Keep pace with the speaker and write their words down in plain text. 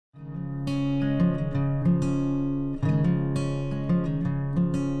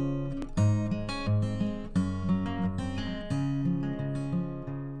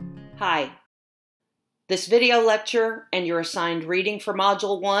This video lecture and your assigned reading for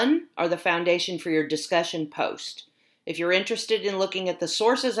Module 1 are the foundation for your discussion post. If you're interested in looking at the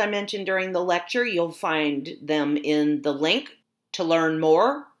sources I mentioned during the lecture, you'll find them in the link to learn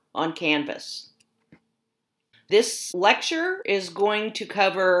more on Canvas. This lecture is going to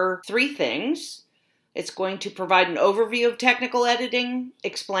cover 3 things. It's going to provide an overview of technical editing,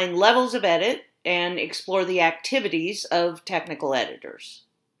 explain levels of edit, and explore the activities of technical editors.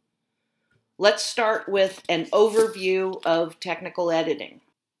 Let's start with an overview of technical editing.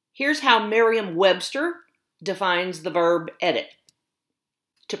 Here's how Merriam-Webster defines the verb edit.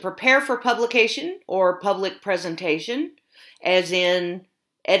 To prepare for publication or public presentation, as in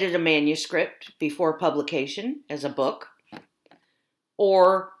edit a manuscript before publication as a book,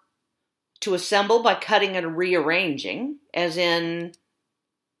 or to assemble by cutting and rearranging, as in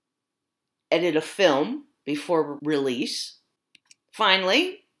edit a film before release.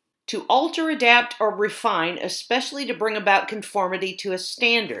 Finally, to alter, adapt, or refine, especially to bring about conformity to a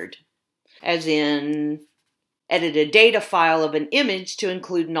standard, as in edit a data file of an image to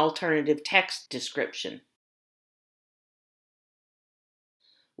include an alternative text description.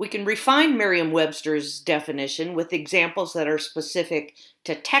 We can refine Merriam-Webster's definition with examples that are specific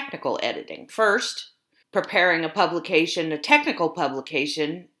to technical editing. First, preparing a publication, a technical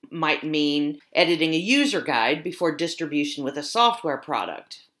publication, might mean editing a user guide before distribution with a software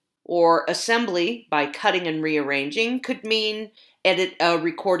product. Or assembly by cutting and rearranging could mean edit a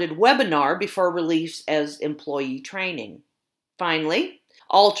recorded webinar before release as employee training. Finally,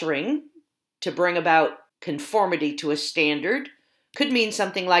 altering to bring about conformity to a standard could mean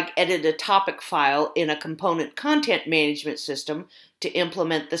something like edit a topic file in a component content management system to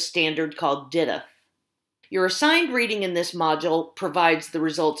implement the standard called DITA. Your assigned reading in this module provides the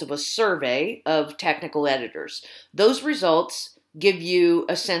results of a survey of technical editors. Those results give you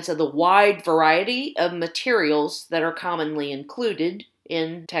a sense of the wide variety of materials that are commonly included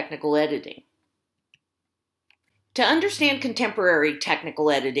in technical editing. To understand contemporary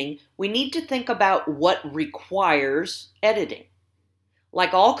technical editing, we need to think about what requires editing.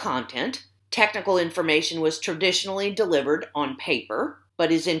 Like all content, technical information was traditionally delivered on paper,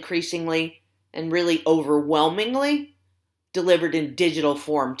 but is increasingly and really overwhelmingly delivered in digital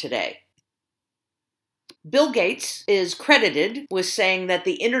form today. Bill Gates is credited with saying that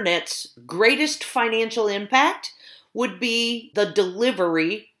the internet's greatest financial impact would be the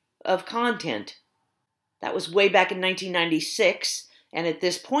delivery of content. That was way back in 1996, and at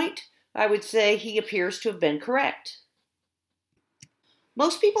this point, I would say he appears to have been correct.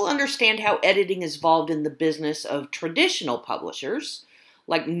 Most people understand how editing is involved in the business of traditional publishers,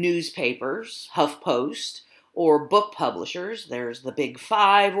 like newspapers, HuffPost, or book publishers. There's the Big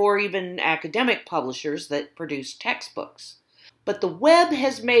Five, or even academic publishers that produce textbooks. But the web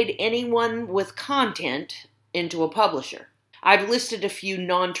has made anyone with content into a publisher. I've listed a few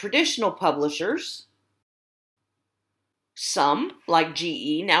non-traditional publishers. Some, like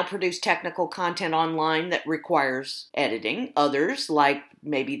GE, now produce technical content online that requires editing. Others, like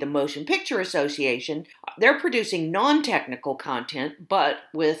maybe the Motion Picture Association, they're producing non-technical content, but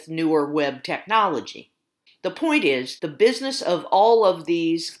with newer web technology. The point is, the business of all of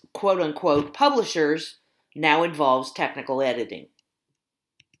these quote-unquote publishers now involves technical editing.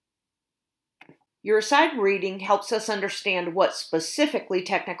 Your assigned reading helps us understand what specifically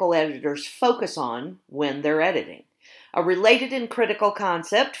technical editors focus on when they're editing. A related and critical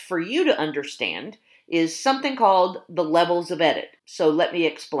concept for you to understand is something called the levels of edit. So let me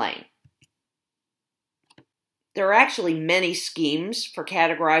explain. There are actually many schemes for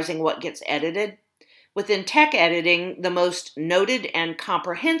categorizing what gets edited. Within tech editing, the most noted and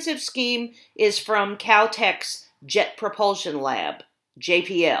comprehensive scheme is from Caltech's Jet Propulsion Lab,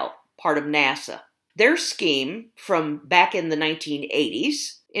 JPL, part of NASA. Their scheme from back in the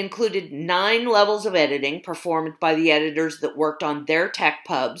 1980s included 9 levels of editing performed by the editors that worked on their tech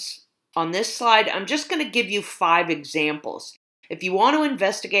pubs. On this slide, I'm just going to give you 5 examples. If you want to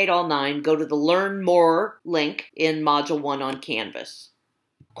investigate all 9, go to the Learn More link in Module 1 on Canvas.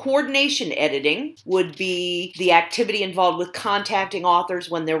 Coordination editing would be the activity involved with contacting authors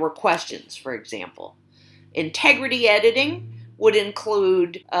when there were questions, for example. Integrity editing would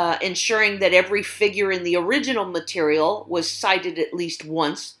include ensuring that every figure in the original material was cited at least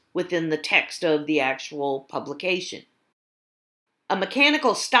once within the text of the actual publication. A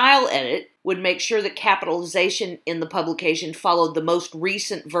mechanical style edit would make sure that capitalization in the publication followed the most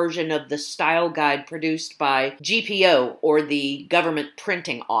recent version of the style guide produced by GPO, or the Government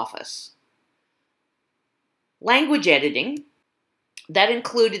Printing Office. Language editing, that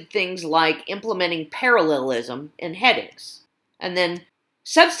included things like implementing parallelism in headings. And then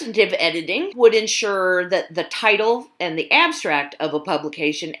Substantive editing would ensure that the title and the abstract of a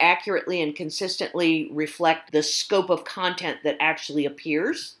publication accurately and consistently reflect the scope of content that actually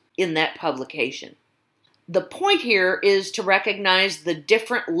appears in that publication. The point here is to recognize the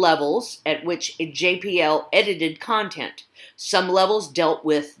different levels at which a JPL edited content. Some levels dealt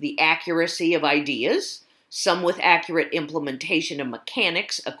with the accuracy of ideas, some with accurate implementation of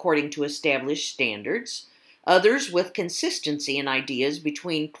mechanics according to established standards, others with consistency in ideas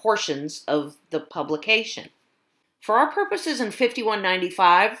between portions of the publication. For our purposes in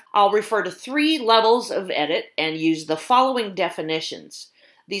 5195, I'll refer to 3 levels of edit and use the following definitions.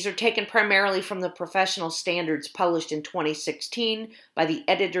 These are taken primarily from the professional standards published in 2016 by the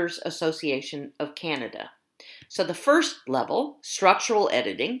Editors Association of Canada. So the first level, structural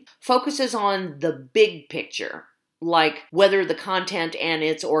editing, focuses on the big picture, like whether the content and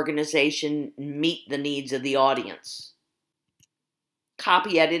its organization meet the needs of the audience.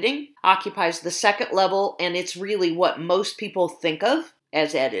 Copy editing occupies the second level, and it's really what most people think of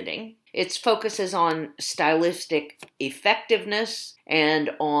as editing. Its focus is on stylistic effectiveness and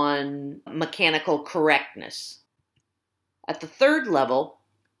on mechanical correctness. At the third level,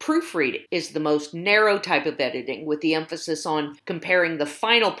 proofreading is the most narrow type of editing, with the emphasis on comparing the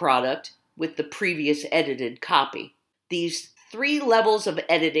final product with the previous edited copy. These 3 levels of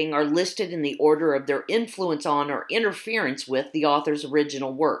editing are listed in the order of their influence on or interference with the author's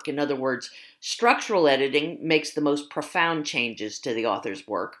original work. In other words, structural editing makes the most profound changes to the author's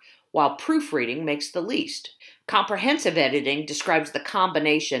work, while proofreading makes the least. Comprehensive editing describes the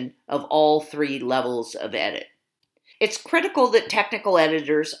combination of all 3 levels of edit. It's critical that technical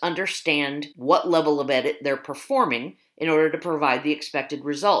editors understand what level of edit they're performing in order to provide the expected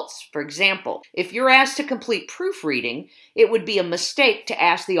results. For example, if you're asked to complete proofreading, it would be a mistake to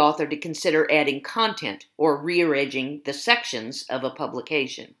ask the author to consider adding content or rearranging the sections of a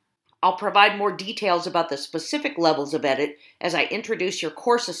publication. I'll provide more details about the specific levels of edit as I introduce your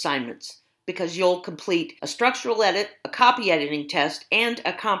course assignments, because you'll complete a structural edit, a copy editing test, and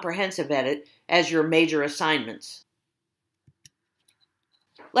a comprehensive edit as your major assignments.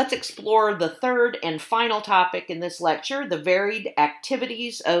 Let's explore the third and final topic in this lecture, the varied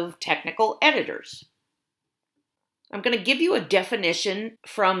activities of technical editors. I'm going to give you a definition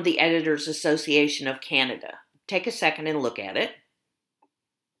from the Editors Association of Canada. Take a second and look at it.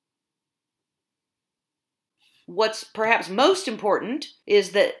 What's perhaps most important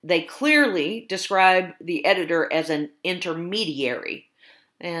is that they clearly describe the editor as an intermediary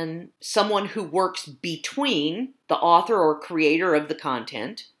and someone who works between the author or creator of the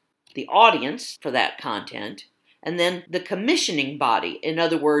content, the audience for that content, and then the commissioning body. In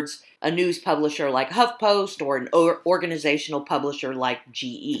other words, a news publisher like HuffPost or an organizational publisher like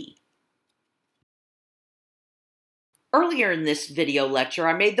GE. Earlier in this video lecture,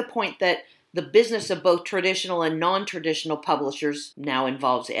 I made the point that the business of both traditional and non-traditional publishers now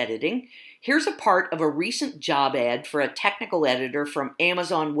involves editing. Here's a part of a recent job ad for a technical editor from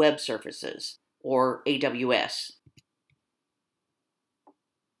Amazon Web Services, or AWS.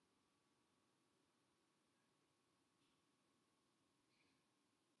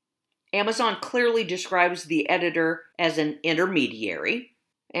 Amazon clearly describes the editor as an intermediary,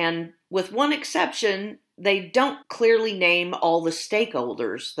 and with one exception, they don't clearly name all the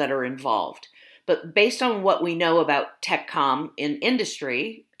stakeholders that are involved. But based on what we know about TECM in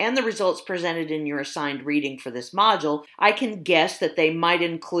industry and the results presented in your assigned reading for this module, I can guess that they might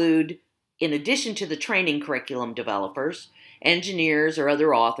include, in addition to the training curriculum developers, engineers or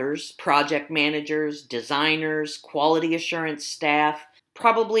other authors, project managers, designers, quality assurance staff,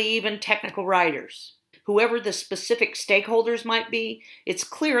 probably even technical writers. Whoever the specific stakeholders might be, it's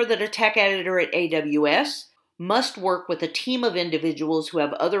clear that a tech editor at AWS must work with a team of individuals who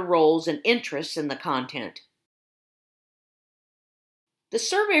have other roles and interests in the content. The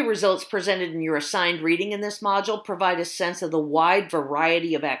survey results presented in your assigned reading in this module provide a sense of the wide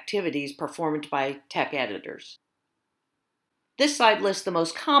variety of activities performed by tech editors. This slide lists the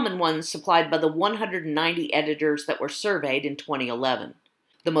most common ones supplied by the 190 editors that were surveyed in 2011.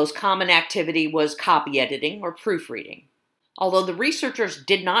 The most common activity was copy editing or proofreading. Although the researchers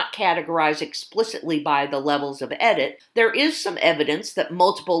did not categorize explicitly by the levels of edit, there is some evidence that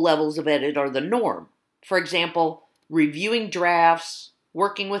multiple levels of edit are the norm. For example, reviewing drafts,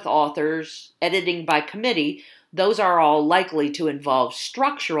 working with authors, editing by committee, those are all likely to involve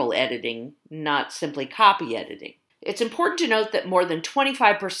structural editing, not simply copy editing. It's important to note that more than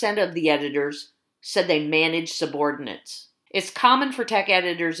 25% of the editors said they manage subordinates. It's common for tech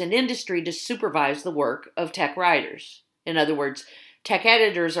editors in industry to supervise the work of tech writers. In other words, tech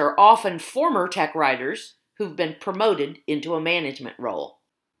editors are often former tech writers who've been promoted into a management role.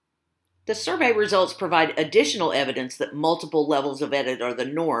 The survey results provide additional evidence that multiple levels of edit are the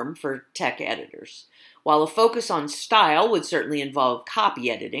norm for tech editors. While a focus on style would certainly involve copy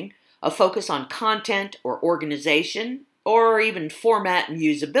editing, a focus on content or organization, or even format and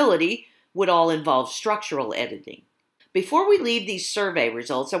usability would all involve structural editing. Before we leave these survey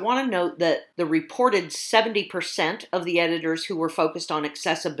results, I want to note that the reported 70% of the editors who were focused on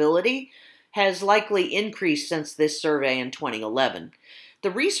accessibility has likely increased since this survey in 2011.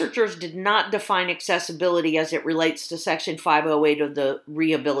 The researchers did not define accessibility as it relates to Section 508 of the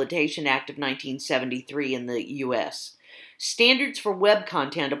Rehabilitation Act of 1973 in the U.S. Standards for web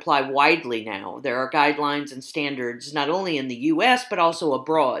content apply widely now. There are guidelines and standards not only in the U.S. but also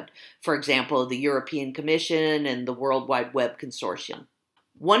abroad, for example, the European Commission and the World Wide Web Consortium.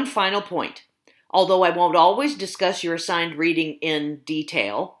 One final point. Although I won't always discuss your assigned reading in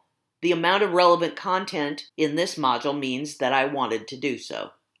detail, the amount of relevant content in this module means that I wanted to do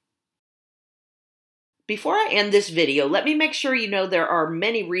so. Before I end this video, let me make sure you know there are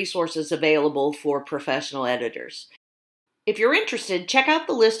many resources available for professional editors. If you're interested, check out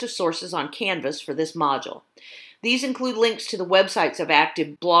the list of sources on Canvas for this module. These include links to the websites of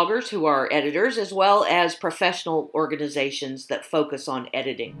active bloggers who are editors, as well as professional organizations that focus on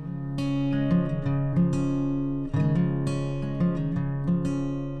editing.